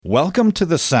Welcome to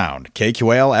The Sound,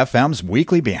 KQAL FM's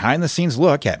weekly behind-the-scenes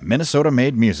look at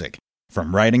Minnesota-made music.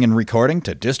 From writing and recording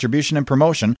to distribution and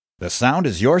promotion, The Sound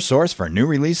is your source for new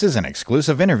releases and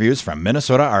exclusive interviews from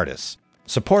Minnesota artists.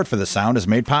 Support for The Sound is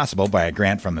made possible by a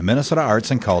grant from the Minnesota Arts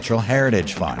and Cultural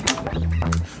Heritage Fund.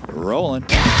 Rolling.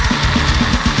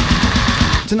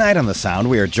 Tonight on The Sound,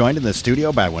 we are joined in the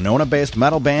studio by Winona-based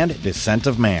metal band Descent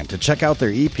of Man to check out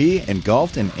their EP,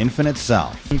 Engulfed in Infinite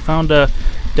Self. We found a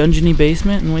dungeony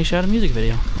basement and we shot a music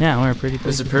video. Yeah, we're pretty. It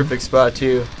was a perfect spot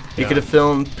too. You could have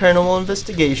filmed Paranormal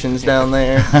Investigations down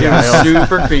there. It was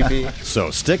super creepy.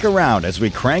 So stick around as we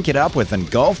crank it up with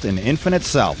Engulfed in Infinite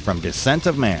Self from Descent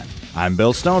of Man. I'm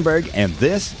Bill Stoneberg, and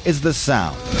this is The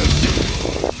Sound.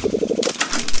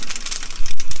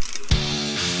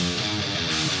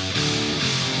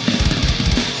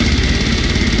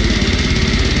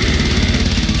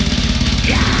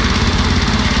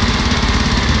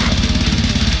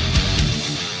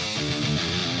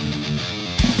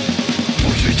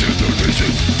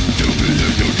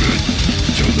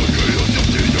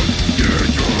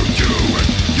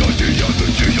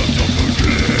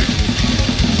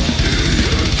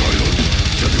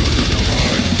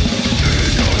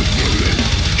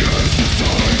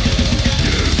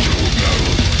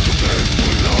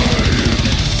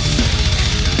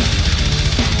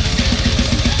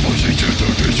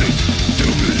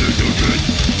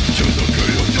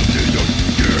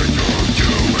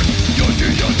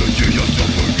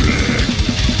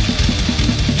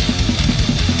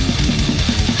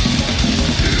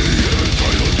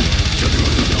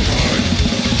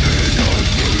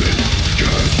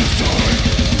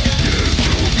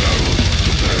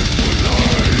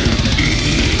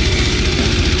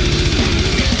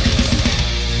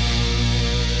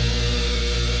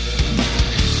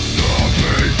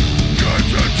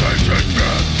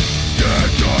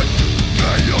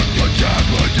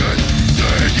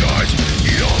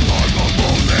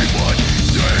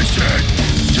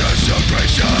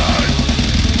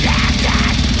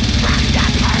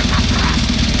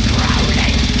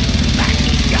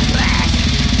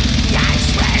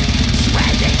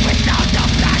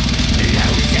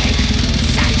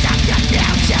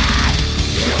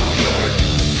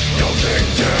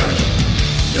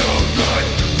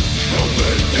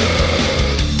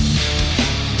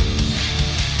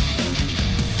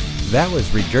 That was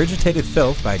Regurgitated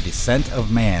Filth by Descent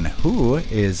of Man, who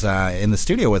is in the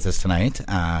studio with us tonight.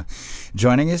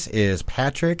 Joining us is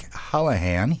Patrick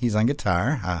Hullahan. He's on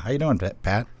guitar. How you doing,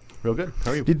 Pat? Real good.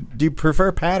 How are you? Do you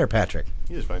prefer Pat or Patrick?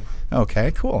 He's fine.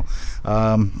 Okay, cool.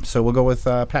 So we'll go with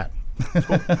Pat.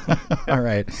 Cool. All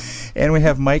right. And we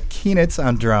have Mike Keenitz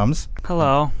on drums.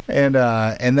 Hello. And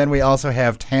then we also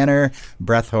have Tanner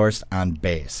Breathhorst on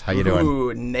bass. How you doing?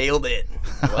 Ooh, nailed it.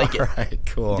 I like it. All right,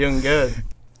 cool. Doing good.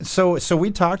 So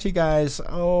we talked to you guys,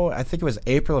 I think it was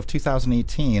April of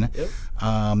 2018. Yep.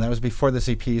 That was before this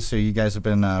EP, so you guys have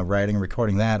been writing and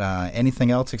recording that.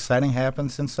 Anything else exciting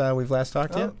happened since we've last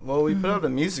talked to you? Well, we put out a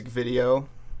music video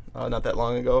not that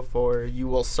long ago for You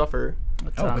Will Suffer.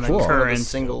 It's on cool. the current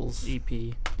singles.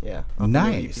 EP. Yeah.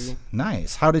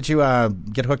 Nice. How did you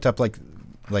get hooked up? Like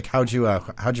how'd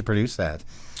you produce that?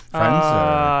 Friends?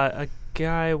 A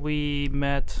guy we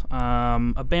met,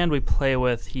 a band we play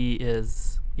with, he is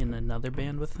in another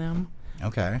band with them.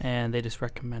 Okay. And they just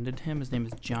recommended him. His name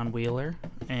is John Wheeler.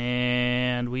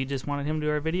 And we just wanted him to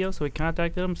do our video, so we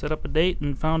contacted him, set up a date,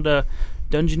 and found a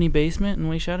dungeony basement, and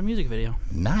we shot a music video.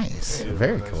 Nice. Yeah,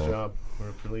 very nice cool. Job.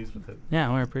 We're pleased with it.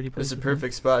 Yeah, we're pretty It was pleased. a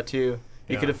perfect spot too.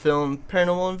 You could have filmed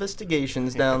Paranormal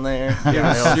Investigations down there.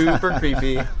 Yeah. It was super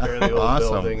creepy. Fairly old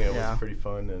Awesome. building. It Yeah. was pretty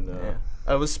fun. And Yeah.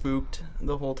 I was spooked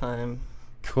the whole time.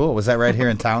 Cool. Was that right here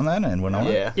in town then, in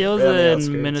Winona? Yeah. It was right on the in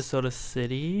outskirts. Minnesota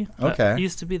City. Okay. It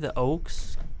used to be the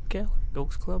Oaks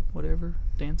Club, whatever,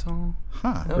 dance hall.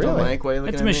 Huh, That was really? Mike, why are you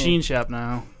looking It's at a me? machine shop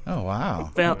now. Oh,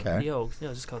 wow. The Okay. Oaks. Yeah,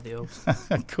 it's just called the Oaks.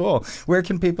 Cool. Where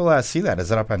can people see that?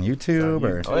 Is it up on YouTube?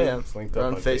 Or? Oh, yeah. It's linked They're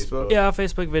up on Facebook. Yeah,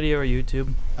 Facebook video or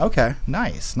YouTube. Okay,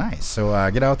 nice.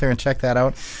 So get out there and check that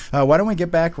out. Why don't we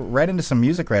get back right into some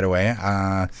music right away?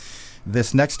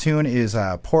 This next tune is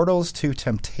Portals to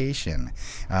Temptation.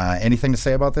 Anything to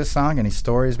say about this song? Any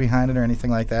stories behind it or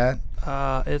anything like that?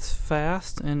 It's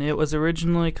fast, and it was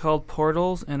originally called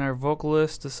Portals, and our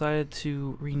vocalist decided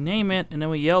to rename it, and then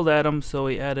we yelled at him, so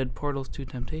we added Portals to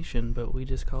Temptation, but we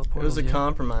just called it It Portals. was a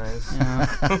compromise.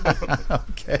 Yeah.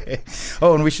 Okay.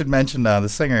 Oh, and we should mention the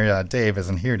singer, Dave,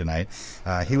 isn't here tonight.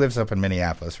 He lives up in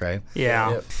Minneapolis, right?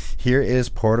 Yeah. Yep. Here is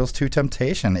Portals to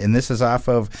Temptation, and this is off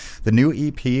of the new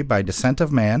EP by Descent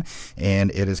of Man,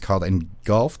 and it is called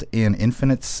Engulfed in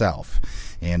Infinite Self.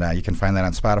 And you can find that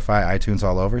on Spotify, iTunes,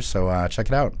 all over. So check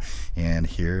it out. And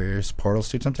here's Portals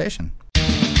to Temptation.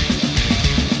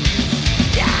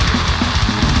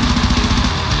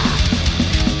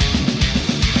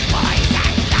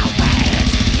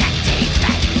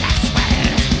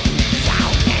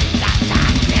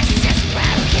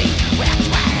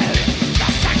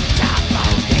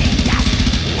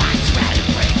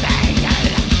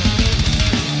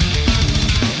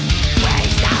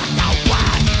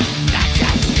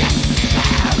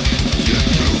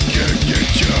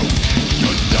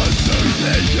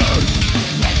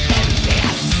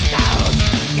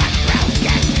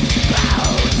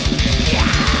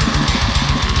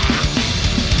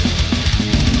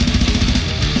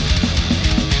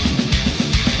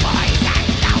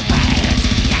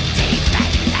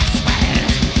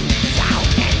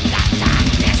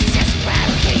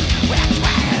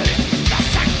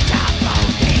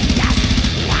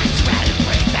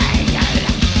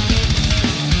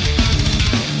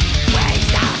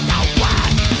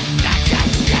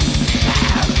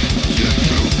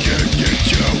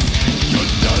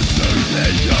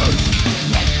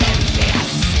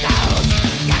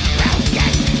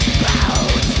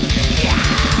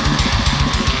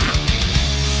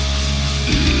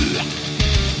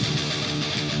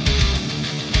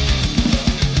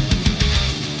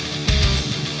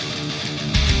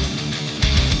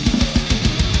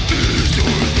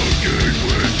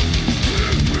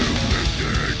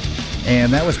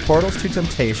 And that was Portals to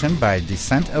Temptation by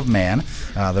Descent of Man.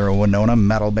 They're a Winona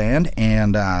metal band,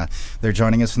 and they're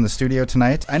joining us in the studio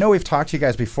tonight. I know we've talked to you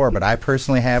guys before, but I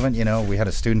personally haven't. You know, we had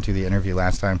a student do the interview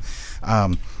last time.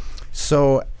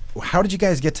 So how did you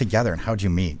guys get together, and how did you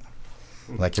meet?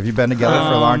 Like, have you been together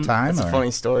for a long time? That's a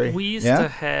funny story. We used to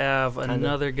have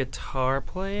another guitar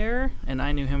player, and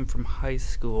I knew him from high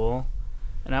school.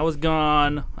 And I was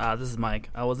gone. This is Mike.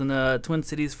 I was in the Twin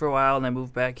Cities for a while, and I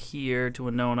moved back here to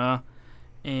Winona.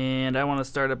 And I want to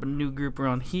start up a new group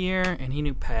around here, and he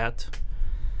knew Pat.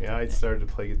 Yeah, I started to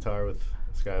play guitar with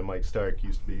this guy, Mike Stark,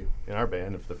 used to be in our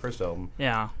band for the first album.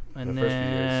 Yeah, and the first few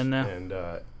then... years. And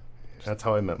that's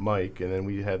how I met Mike. And then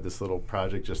we had this little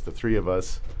project, just the three of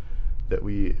us, that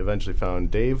we eventually found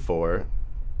Dave for,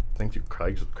 I think through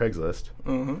Craigslist.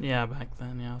 Mm-hmm. Yeah, back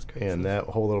then, yeah, it was crazy. And that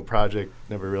whole little project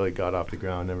never really got off the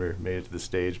ground, never made it to the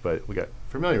stage, but we got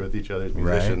familiar with each other as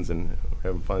musicians and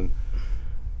having fun.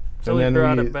 So we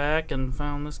brought it back and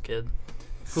found this kid,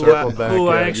 who back,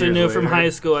 I actually knew later. from high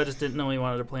school. I just didn't know he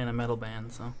wanted to play in a metal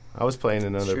band. So I was playing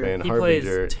in another band, he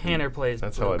Harbinger. Tanner plays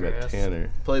That's bluegrass. how I met Tanner.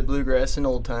 Played bluegrass in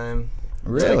old time.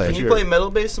 Really? Like, can you play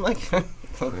metal bass? I'm like,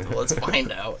 let's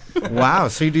find out. Wow.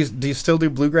 So do you still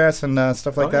do bluegrass and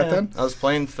stuff like that then? I was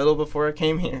playing fiddle before I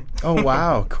came here. Oh,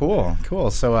 wow. Cool.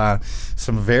 So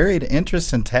some varied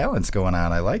interests and talents going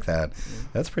on. I like that.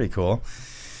 That's pretty cool.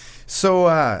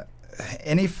 So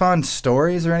any fun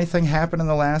stories or anything happened in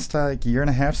the last year and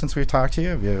a half since we've talked to you?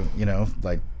 Have you know,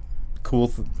 like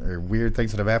cool or weird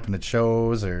things that have happened at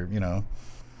shows, or, you know,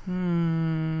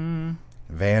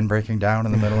 van breaking down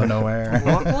in the middle of nowhere?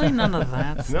 Luckily, none of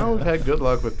that. No, we've had good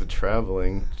luck with the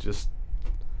traveling. Just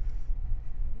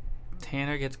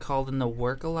Tanner gets called into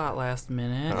work a lot last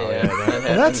minute. oh, yeah,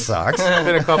 That sucks. it's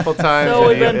been a couple times. So and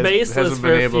we've he been baseless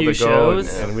for a few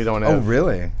shows. and we don't have. Oh,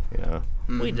 really? Yeah.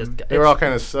 We just got, They were all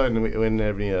kind of sudden. We didn't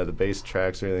have any the bass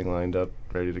tracks or anything lined up,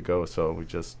 ready to go. So we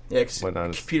just went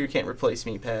on. Computer can't replace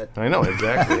me, Pat. I know,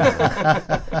 exactly.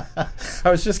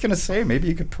 I was just going to say, maybe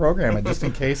you could program it just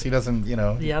in case he doesn't, you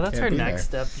know. yeah, that's can't our be next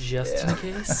there. step, just in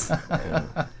case.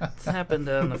 It's happened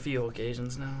on a few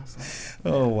occasions now. So.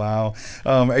 Oh, wow.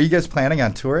 Are you guys planning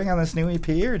on touring on this new EP,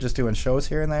 or just doing shows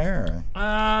here and there?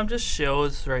 Or? Just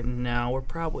shows right now. We're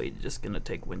probably just going to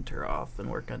take winter off and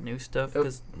work on new stuff.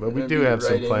 Cause But we do have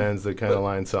some plans to kind of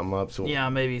line something up. So yeah,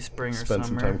 maybe spring or spend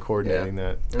summer. some time coordinating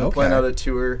that. And we'll plan out a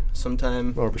tour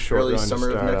sometime More of a short early run to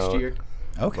summer of start next out. year.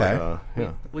 Okay. But,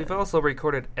 yeah. We've also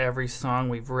recorded every song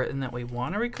we've written that we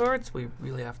want to record, so we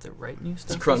really have to write new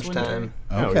stuff. It's crunch this winter. time.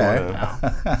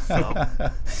 Okay.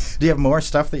 Do you have more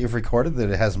stuff that you've recorded that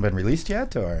it hasn't been released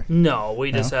yet, or? No,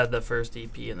 we just had the first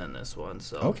EP and then this one.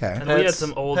 So okay. And we had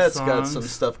some old Pat's songs. got some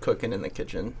stuff cooking in the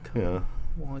kitchen. Yeah.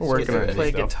 Well, We're working on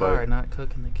play stuff, guitar, but- not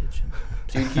cook in the kitchen.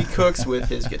 Dude, he cooks with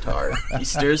his guitar. He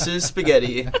stirs his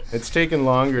spaghetti. It's taken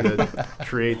longer to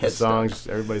create the Head songs.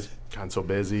 stuff. Everybody's gotten so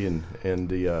busy, and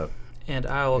the And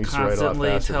I will used to write a lot constantly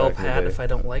faster tell back in the Pat day. if I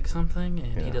don't like something,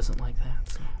 and he Yeah. doesn't like that.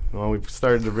 So. well, we've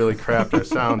started to really craft our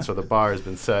sound, so the bar has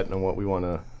been set on what we want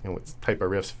to, what type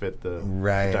of riffs fit the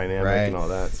dynamic and all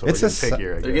that. So It's we're a getting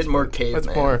pickier, I They're guess, getting more but caveman.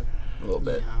 It's more A little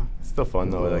bit. Yeah. still fun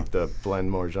though. Cool. Like to blend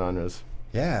more genres.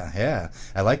 Yeah.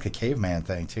 I like the caveman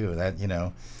thing too. That, you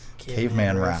know,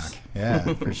 Caveman rock.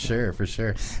 Yeah, for sure, for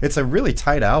sure. It's a really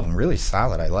tight album, really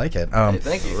solid. I like it. Hey,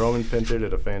 thank you. Roman Pinter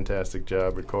did a fantastic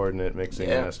job recording it, mixing,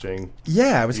 mastering.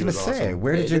 Yeah, I was He going to was say, awesome.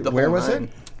 where did you? Where was it?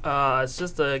 It's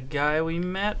just a guy we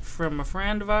met from a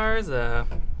friend of ours,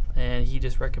 and he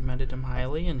just recommended him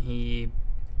highly, and he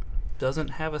doesn't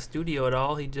have a studio at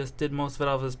all. He just did most of it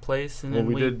out of his place, and then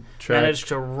we managed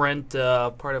to rent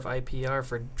part of IPR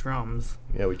for drums.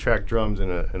 Yeah, we tracked drums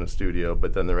in a studio,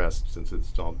 but then the rest, since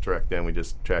it's all direct in, we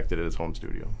just tracked it at his home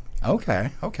studio. Okay,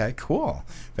 cool.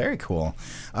 Very cool.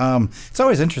 It's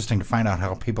always interesting to find out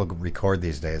how people record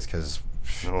these days because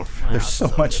there's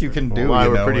so much you can do. Well,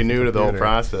 we're with pretty new to the whole computer.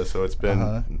 process, so it's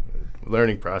been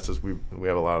learning process. We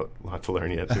have a lot to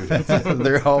learn yet too.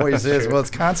 There always is. Well,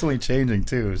 it's constantly changing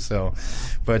too. So,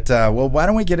 but well, why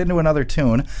don't we get into another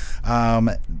tune?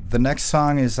 The next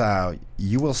song is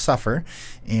 "You Will Suffer,"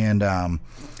 and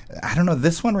I don't know.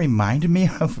 This one reminded me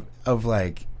of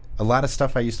like a lot of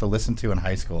stuff I used to listen to in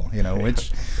high school,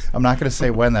 which I'm not going to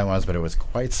say when that was, but it was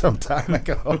quite some time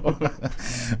ago.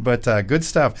 But good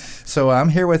stuff. So I'm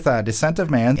here with Descent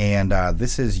of Man, and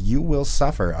this is You Will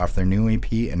Suffer off their new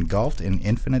EP, Engulfed in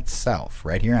Infinite Self,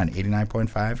 right here on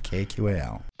 89.5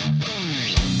 KQAL.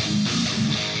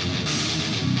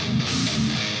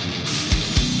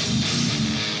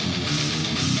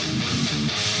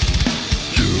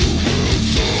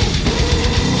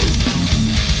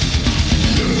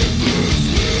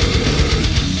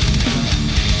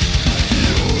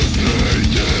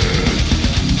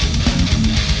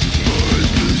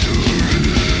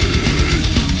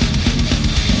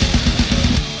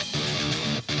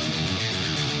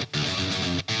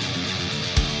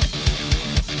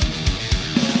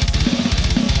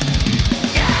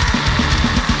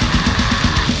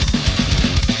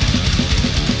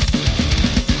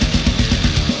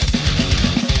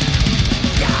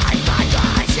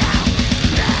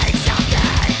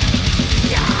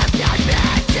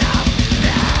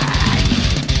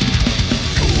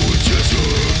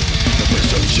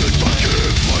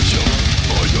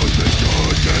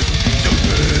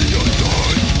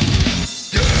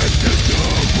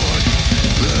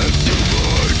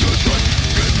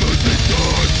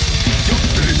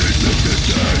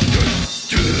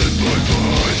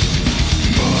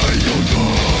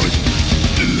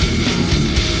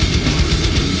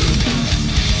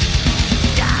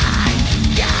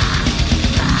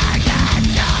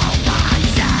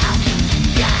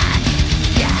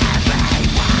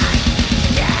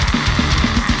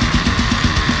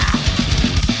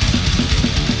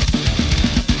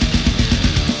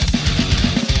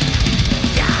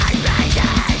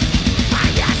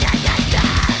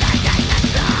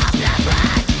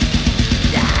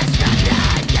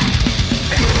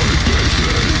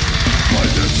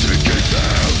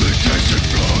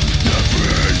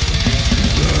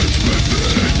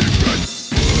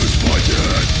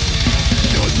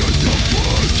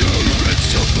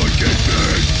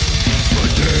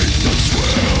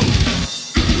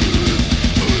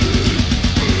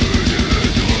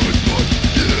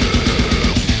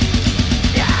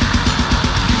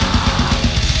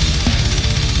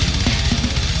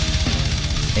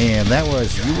 And that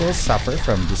was You Will Suffer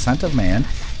from Descent of Man.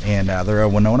 And they're a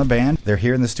Winona band. They're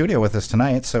here in the studio with us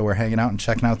tonight, so we're hanging out and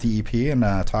checking out the EP and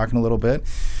talking a little bit.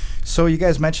 So you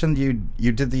guys mentioned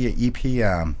you did the EP,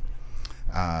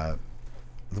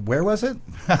 where was it?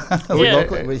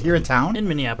 Locally, here in town? In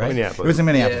Minneapolis. Right? Minneapolis. It was in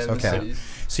Minneapolis, Yeah, in the okay. cities.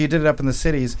 So you did it up in the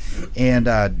cities.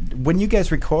 And when you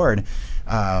guys record,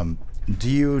 do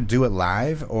you do it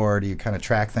live, or do you kind of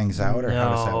track things out, or how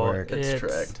does that work? It's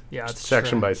tracked. Yeah, it's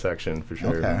Section tracked. by section, for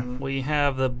sure. Okay. We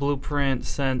have the blueprint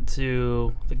sent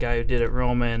to the guy who did it,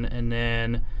 Roman, and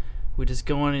then we just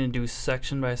go in and do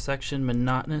section by section,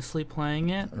 monotonously playing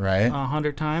it Right.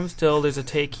 100 times till there's a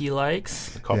take he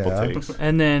likes, A couple Yeah. takes.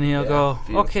 and then he'll go,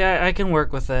 few. okay, I can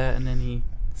work with that, and then he's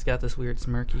got this weird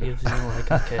smirk he gives you,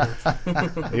 like,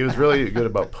 okay. He was really good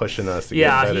about pushing us to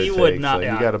Yeah, get better he takes. would not- Like,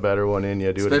 yeah. you got a better one in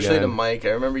you, do Especially it to again. Mike. I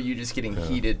remember you just getting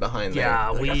heated behind there. Yeah,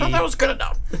 Like, we- I thought that was good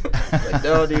enough. Like,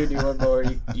 no, dude, you want more.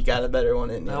 You got a better one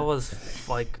in you. That was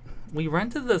like, we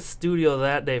rented the studio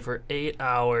that day for 8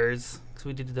 hours because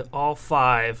we did all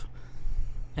 5,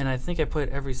 and I think I played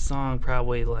every song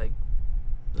probably like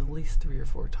at least 3 or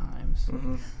 4 times.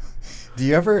 Mhm. Do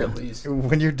you ever, At least.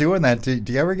 when you're doing that, do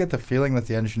you ever get the feeling that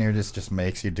the engineer just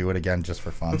makes you do it again just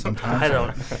for fun sometimes? I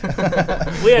don't.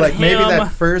 We had Like maybe him.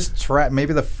 that first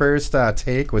maybe the first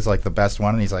take was like the best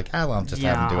one, and he's like, "Ah, well, I'll just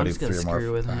have him do I'm it just gonna 3 or more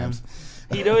screw with him. times."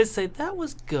 He'd always say, "That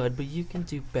was good, but you can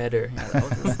do better." Yeah, that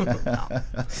was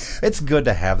no. It's good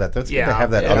to have that. That's good to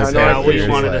have that. Yeah, other no, We characters,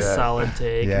 wanted a like- solid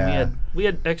take. Yeah. And we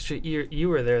had extra ear. You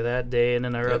were there that day, and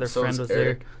then our Yep, other so friend was was there.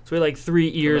 Eric. So we had like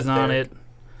 3 ears Eric. on it,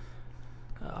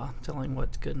 telling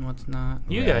what's good and what's not.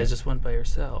 You Right. guys just went by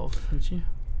yourselves, didn't you?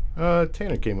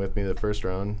 Tanner came with me the first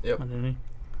round. Yep. Oh, didn't he?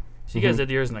 So you guys did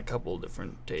yours in a couple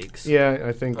different takes. Yeah,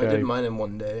 I think I did mine in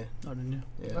one day. Oh, didn't you?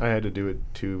 Yeah. I had to do it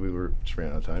too. We were just ran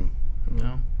out of time.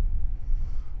 No.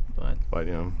 But But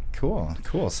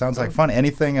Cool. Sounds like fun.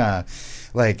 Anything,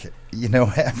 like,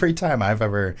 every time I've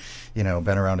ever,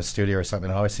 been around a studio or something,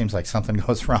 it always seems like something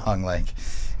goes wrong. Like,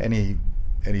 any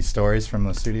stories from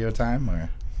the studio time, or?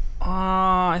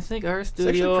 I think our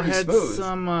studio pretty had smooth.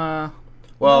 some.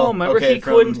 Well, remember okay, he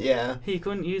couldn't yeah. He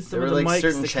couldn't use some There of were the like mics,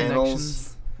 certain the channels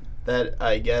connections. that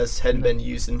I guess hadn't been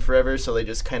used in forever, so they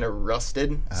just kind of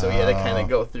rusted. So he had to kind Oh. of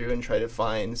go through and try to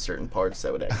find certain parts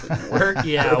that would actually work.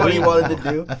 Yeah, what we- he wanted to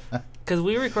do. Because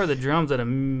we record the drums at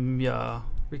a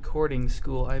recording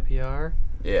school, IPR.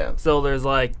 Yeah. So there's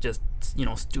like just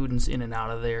students in and out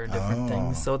of there and different Oh.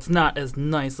 things. So it's not as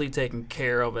nicely taken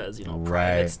care of as Right,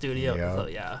 private studio. yeah. So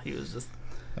yeah, he was just.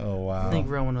 Oh, wow. I think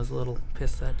Rowan was a little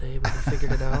pissed that day, but he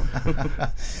figured it out.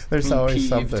 There's always Peeved.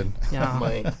 something. Yeah.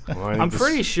 I'm just,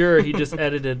 pretty sure he just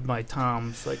edited my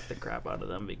toms like the crap out of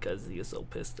them because he was so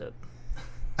pissed at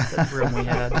that room we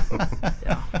had.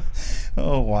 Yeah.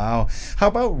 Oh, wow. How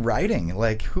about writing?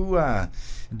 Like, who,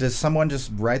 does someone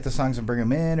just write the songs and bring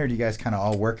them in, or do you guys kind of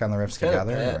all work on the riffs Kinda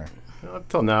together? that. Or? Up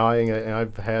till now,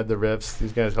 I've had the riffs.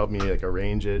 These guys helped me like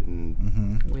arrange it,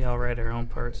 and We all write our own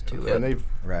parts too. Yeah. and they've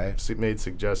Right. made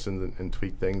suggestions and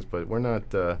tweaked things. But we're not.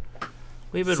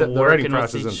 We've been the writing working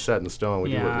process with isn't each. set in stone.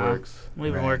 We do what works.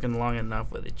 We've been Right. working long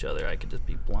enough with each other. I could just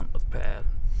be blunt with Pat.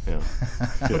 Yeah.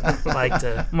 Yeah.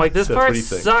 I'm like, this That's part what he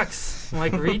thinks. sucks. I'm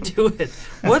like, redo it.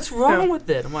 What's wrong with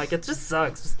it? I'm like, it just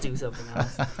sucks. Just do something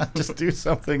else. Just do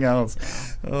something else.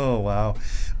 Oh, wow.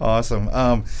 Awesome.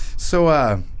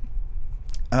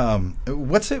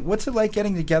 What's it like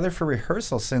getting together for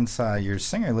rehearsal since your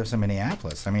singer lives in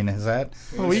Minneapolis? I mean, is that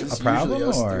It's a problem? usually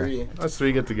us Or? three. Us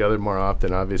three get together more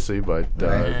often, obviously, but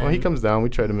Right. when he comes down, we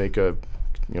try to make a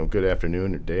good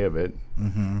afternoon or day of it.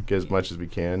 Mm-hmm. Get as much as we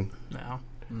can. No.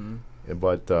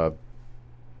 But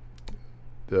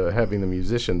having the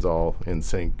musicians all in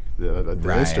sync, the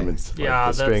Right. instruments, like Yeah,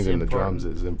 the strings that's and the drums,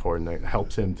 important. is important. It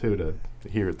helps him too to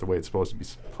hear it the way it's supposed to be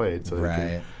played, so he Right.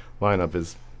 can line up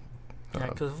his. Yeah,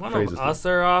 because if one phrases of us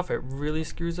are off, it really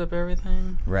screws up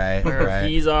everything. Right. Where if Right.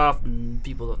 he's off,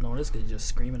 people don't notice because he's just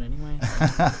screaming anyway.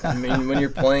 I mean, when you're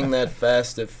playing that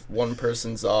fast, if one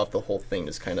person's off, the whole thing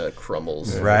just kind of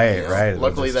crumbles. Right, right. It'll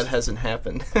Luckily, just- that hasn't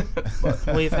happened.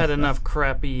 But We've had enough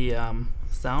crappy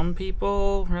sound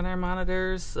people run our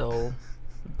monitors, so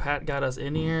Pat got us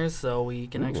in-ears so we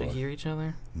can actually hear each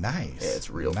other. Nice. Yeah, it's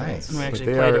real nice. And we actually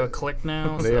they play are- to a click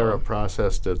now. They so. are a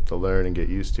process to learn and get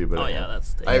used to, but Oh, yeah,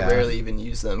 that's the I Yeah. rarely even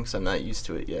use them because I'm not used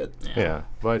to it yet. yeah,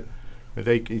 but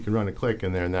you can run a click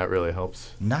in there, and that really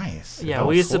helps. Nice. Yeah, Oh,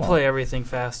 we used cool. to play everything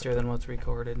faster than what's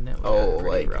recorded. And it Oh, got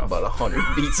pretty like rough. about 100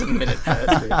 beats a minute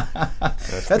faster.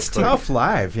 That's the click. tough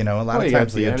live. A lot Well, of you got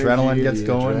times the energy, adrenaline gets the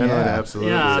going. adrenaline, Yeah.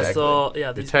 absolutely. Yeah, Exactly. so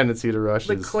yeah, The these, tendency to rush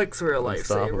the is clicks were a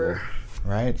unstoppable. lifesaver.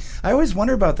 Right. I always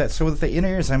wonder about that. So with the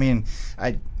in-ears, I mean,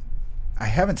 I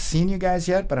haven't seen you guys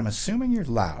yet, but I'm assuming you're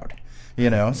loud.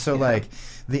 So like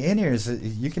the in-ears,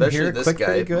 you can Especially hear it this click guy,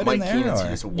 pretty good Mike in there. Keenan's Or?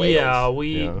 just wails.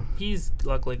 Yeah, he's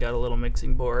luckily got a little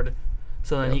mixing board,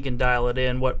 so then he can dial it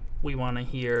in what we want to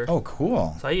hear. Oh,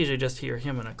 cool. So I usually just hear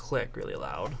him in a click really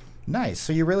loud. Nice.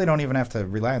 So you really don't even have to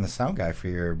rely on the sound guy for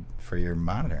your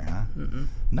monitor, huh? Mm-mm.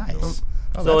 Nice.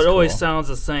 Oh, So that's it always cool. sounds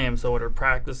the same. So when we're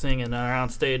practicing and are on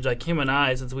stage, like him and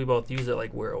I, since we both use it,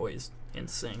 like we're always in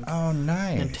sync. Oh,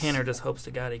 nice. And Tanner just hopes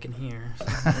to God he can hear. So.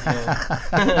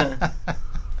 Yeah.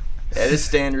 Yeah, just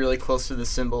stand really close to the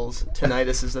cymbals.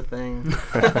 Tinnitus is a thing.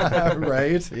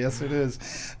 Right? Yes, it is.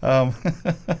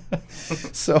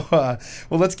 So,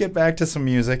 well, let's get back to some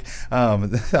music.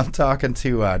 I'm talking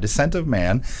to Descent of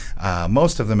Man,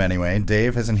 most of them anyway.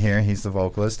 Dave isn't here. He's the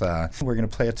vocalist. We're going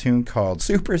to play a tune called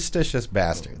Superstitious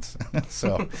Bastards.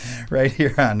 So, right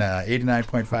here on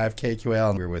 89.5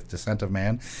 KQAL, we're with Descent of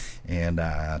Man. And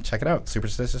check it out,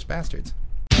 Superstitious Bastards.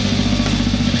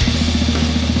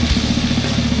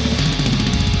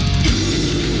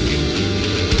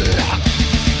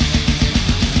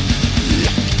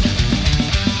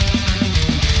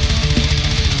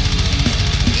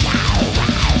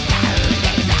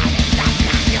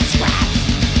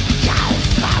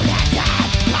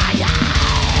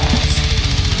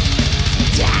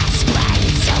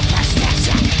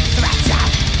 Superstition, threats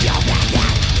of your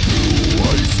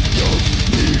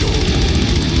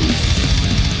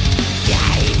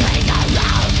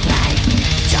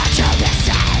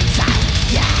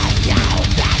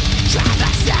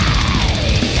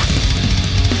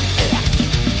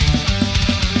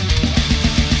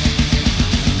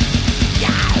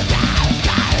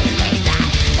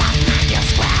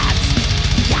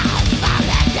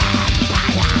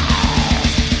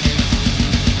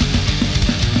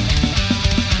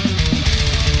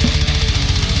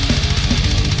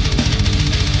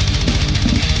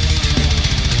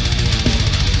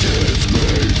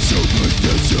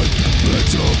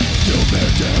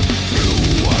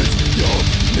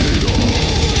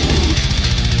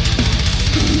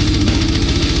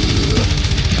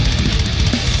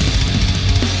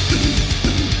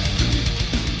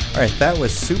All right, that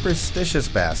was Superstitious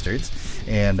Bastards,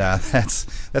 and that's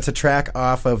a track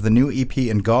off of the new EP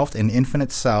Engulfed in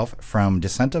Infinite Self from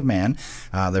Descent of Man.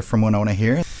 They're from Winona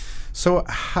here. So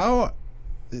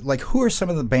who are some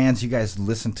of the bands you guys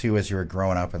listened to as you were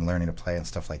growing up and learning to play and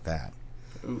stuff like that?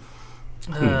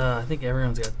 I think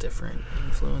everyone's got different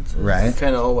influences. Right.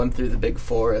 Kind of all went through the big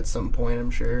four at some point, I'm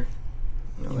sure.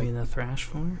 You mean the thrash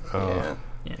four? Yeah.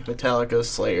 Yeah. Metallica,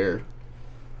 Slayer,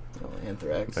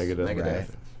 Anthrax, Megadeth. Right.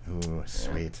 Ooh,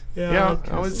 sweet. Yeah,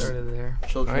 I was started there.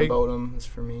 Children of Bodom is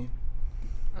for me.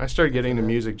 I started getting into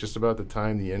music just about the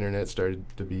time the internet started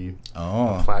to be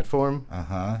Oh. a platform.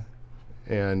 Uh-huh.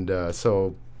 And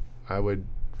so I would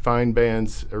find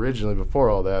bands originally before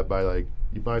all that by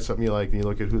you buy something you like and you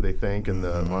look at who they think and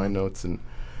the line notes and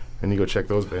you go check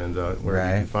those bands out where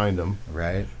you can find them.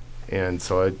 Right. And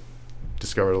so I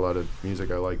discovered a lot of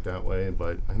music I liked that way,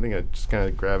 but I think I just kind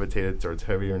of gravitated towards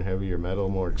heavier and heavier metal,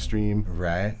 more extreme.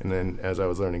 Right. And then as I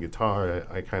was learning guitar,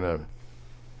 I kind of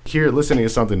listening to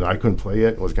something that I couldn't play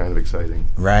yet was kind of exciting.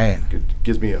 Right. It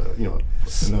gives me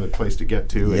another place to get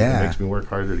to, and Yeah. it makes me work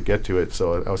harder to get to it.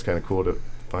 So that was kind of cool to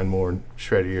find more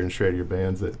shreddier and shreddier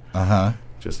bands that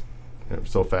just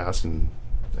so fast and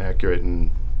accurate and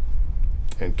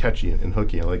catchy and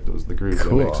hooky. I like the grooves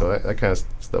they make. So that kind of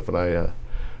stuff that I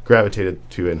gravitated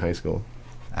to in high school.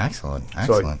 Excellent.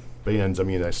 So bands,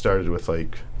 I started with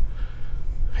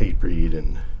Hatebreed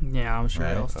and Yeah, I'm sure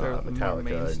I'll start with the more Metallica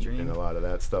mainstream. and a lot of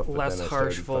that stuff. Less but then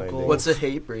harsh I started vocals. What's a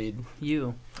Hatebreed?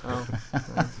 You.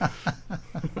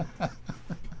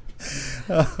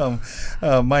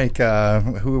 Mike,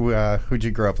 who'd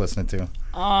you grow up listening to?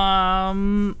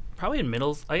 Probably in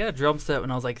middles. I got a drum set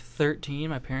when I was 13.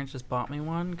 My parents just bought me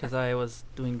one because I was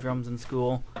doing drums in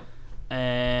school,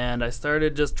 and I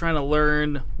started just trying to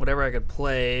learn whatever I could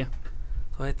play.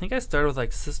 So I think I started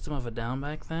with System of a Down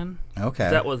back then. Okay.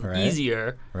 That was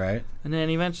easier. Right. And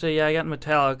then eventually, I got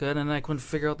Metallica, and then I couldn't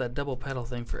figure out that double pedal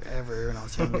thing forever when I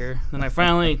was younger. Then I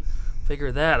finally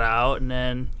figured that out, and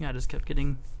then I just kept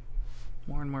getting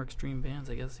more and more extreme bands,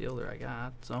 I guess, the older I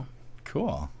got. So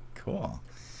Cool. How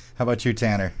about you,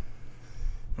 Tanner?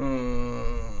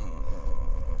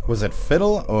 Was it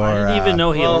fiddle or? I didn't even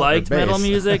know he liked bass? metal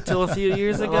music till a few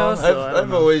years ago. So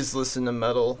I've always listened to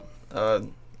metal. Back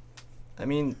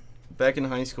in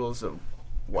high school, it's a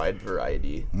wide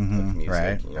variety of music.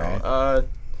 Right.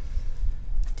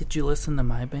 Did you listen to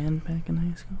my band back in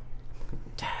high school?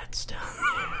 Dad's down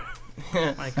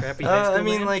there. My crappy high school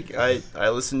band? I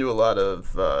listened to a lot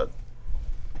of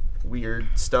weird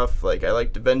stuff. I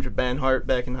liked Avenger Banhart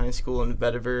back in high school and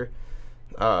Vetiver.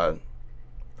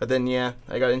 But then,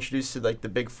 I got introduced to the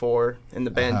Big Four and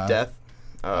the band Death.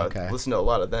 Listened to a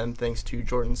lot of them thanks to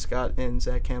Jordan Scott and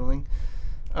Zach Cameling.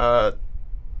 Then,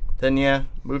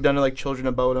 moved on to Children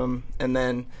of Bodom, and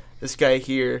then this guy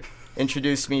here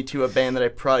introduced me to a band that I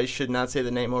probably should not say the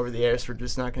name over the air, so we're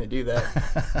just not going to do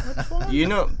that. You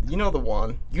know the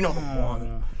one. You know the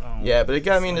one. Yeah, but it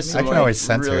got me into some I can always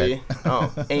censor really, it.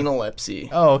 analepsy.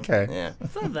 Oh, okay. Yeah.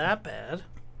 It's not that bad.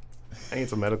 I think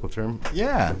it's a medical term.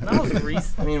 Yeah. That was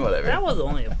recent. Whatever. That was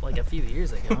only a few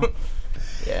years ago.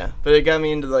 Yeah, but it got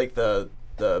me into the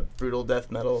brutal death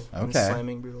metal, and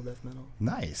slamming brutal death metal.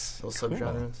 Nice. Those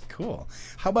subgenres. Cool.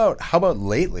 How about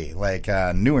lately,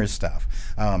 newer stuff?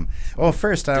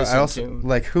 First, I also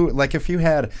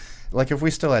if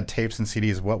we still had tapes and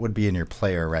CDs, what would be in your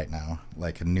player right now?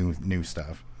 New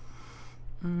stuff.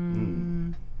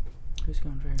 Who's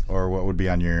going first? Or what would be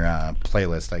on your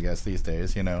playlist? I guess these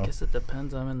days, I guess it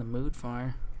depends. I'm in the mood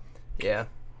for. Yeah.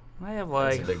 I have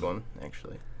That's a big one,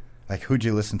 actually. Who'd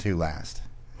you listen to last?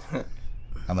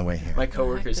 On the way here. My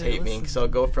coworkers hate me because I'll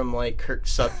go from Kirk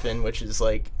Sutphin, which is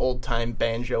old time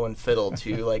banjo and fiddle,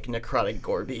 to Necrotic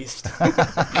Gore Beast. Nice.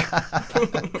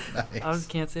 I just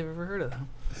can't say I've ever heard of them.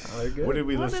 Oh, they're good. What did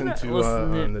we listen to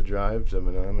on the drive to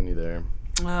Menominee there?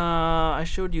 I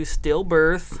showed you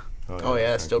Stillbirth. Oh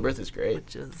yeah, Stillbirth is great.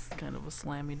 Which is kind of a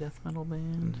slammy death metal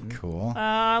band. Mm-hmm. Cool.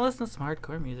 I listen to some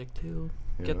hardcore music too.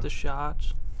 Yeah. Get the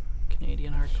Shots,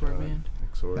 Canadian hardcore band.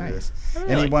 Nice.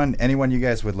 Anyone you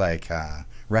guys would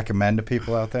recommend to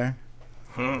people out there?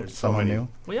 There's someone new.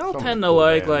 We all tend to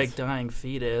like Dying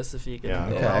Fetus, if you can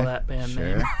allow that band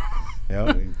name.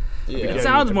 Yep. It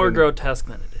sounds more grotesque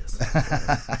than it is.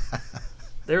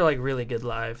 They're really good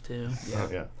live too.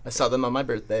 Yeah. I saw them on my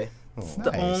birthday. It's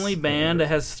the only band that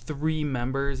has 3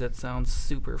 members that sounds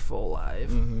super full live.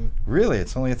 Mm-hmm. Really?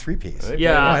 It's only a 3-piece?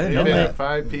 Yeah. I didn't know that.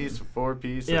 5-piece,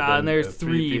 4-piece. Yeah, and there's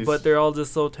 3, but they're all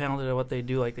just so talented at what they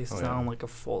do. They sound like a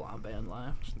full-on band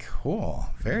live. Cool.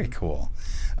 Very cool.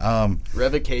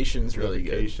 Revocation's really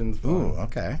good. Ooh,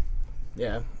 okay.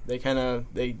 Yeah,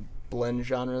 they blend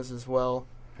genres as well.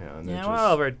 Yeah, and Yeah, well,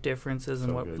 all of our differences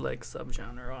and so what good. like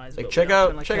subgenre-wise. Like but check we don't out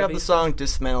kinda like check out heavy the stuff. song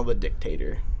 "Dismantle the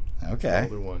Dictator." Okay.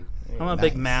 older one. I'm a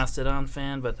big Nice. Mastodon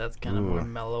fan, but that's kind of more Ooh,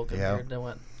 mellow compared to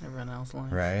what everyone else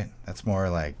likes. Right. That's more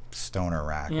like stoner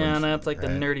rock. Yeah, and that's like the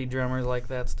right? nerdy drummers like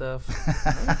that stuff.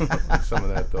 Like some of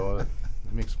that though. It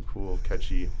makes some cool,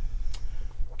 catchy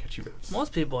riffs.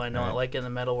 Most people I know Right. like in the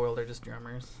metal world are just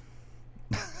drummers.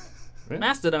 Really?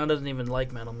 Mastodon doesn't even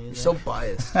like metal You're music. so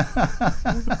biased.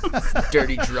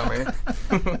 Dirty drummer.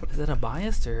 Is it a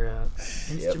biased or a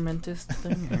instrumentist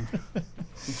thing? Or?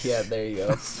 Yeah, there you go.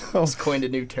 Just coined a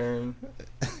new term.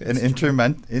 An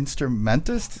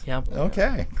instrumentist? Yep.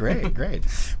 Okay, great.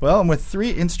 Well, I'm with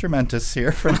 3 instrumentists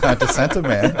here from Descent of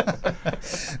Man.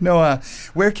 No,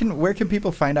 where can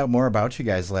people find out more about you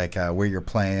guys, like where you're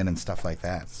playing and stuff like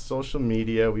that? Social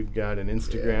media. We've got an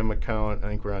Instagram account. I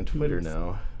think we're on Twitter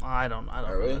now. I don't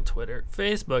Are know we? the Twitter.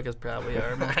 Facebook is probably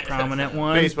our most prominent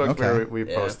one. Facebook, Okay. where we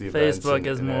post the events. Facebook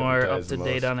is and more advertise up the to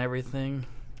date most. on everything.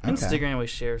 Okay. Instagram we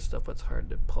share stuff, but it's hard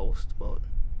to post about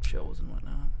shows and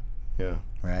whatnot. Yeah.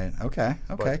 Right. Okay,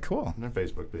 But cool. On our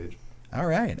Facebook page. All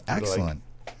right. like-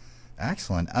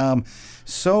 Excellent.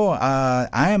 So I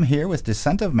am here with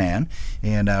Descent of Man,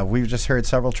 and we've just heard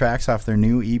several tracks off their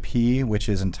new EP, which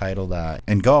is entitled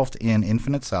Engulfed in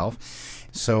Infinite Self.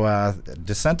 So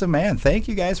Descent of Man, thank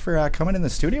you guys for coming in the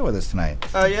studio with us tonight.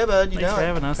 Oh yeah, bud. You Thanks know for it.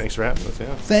 having us. Thanks for having us.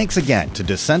 Yeah. Thanks again to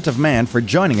Descent of Man for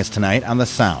joining us tonight on The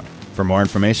Sound. For more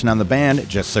information on the band,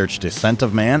 just search Descent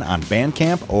of Man on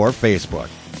Bandcamp or Facebook.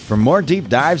 For more deep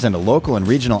dives into local and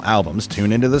regional albums,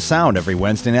 tune into The Sound every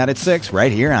Wednesday night at 6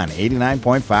 right here on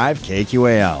 89.5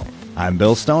 KQAL. I'm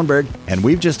Bill Stoneberg, and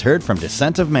we've just heard from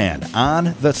Descent of Man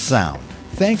on The Sound.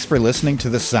 Thanks for listening to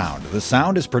The Sound. The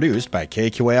Sound is produced by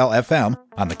KQAL FM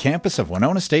on the campus of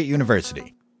Winona State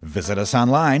University. Visit us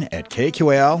online at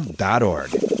kqal.org.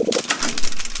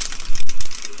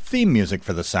 Theme music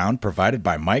for The Sound provided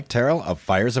by Mike Terrell of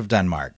Fires of Denmark.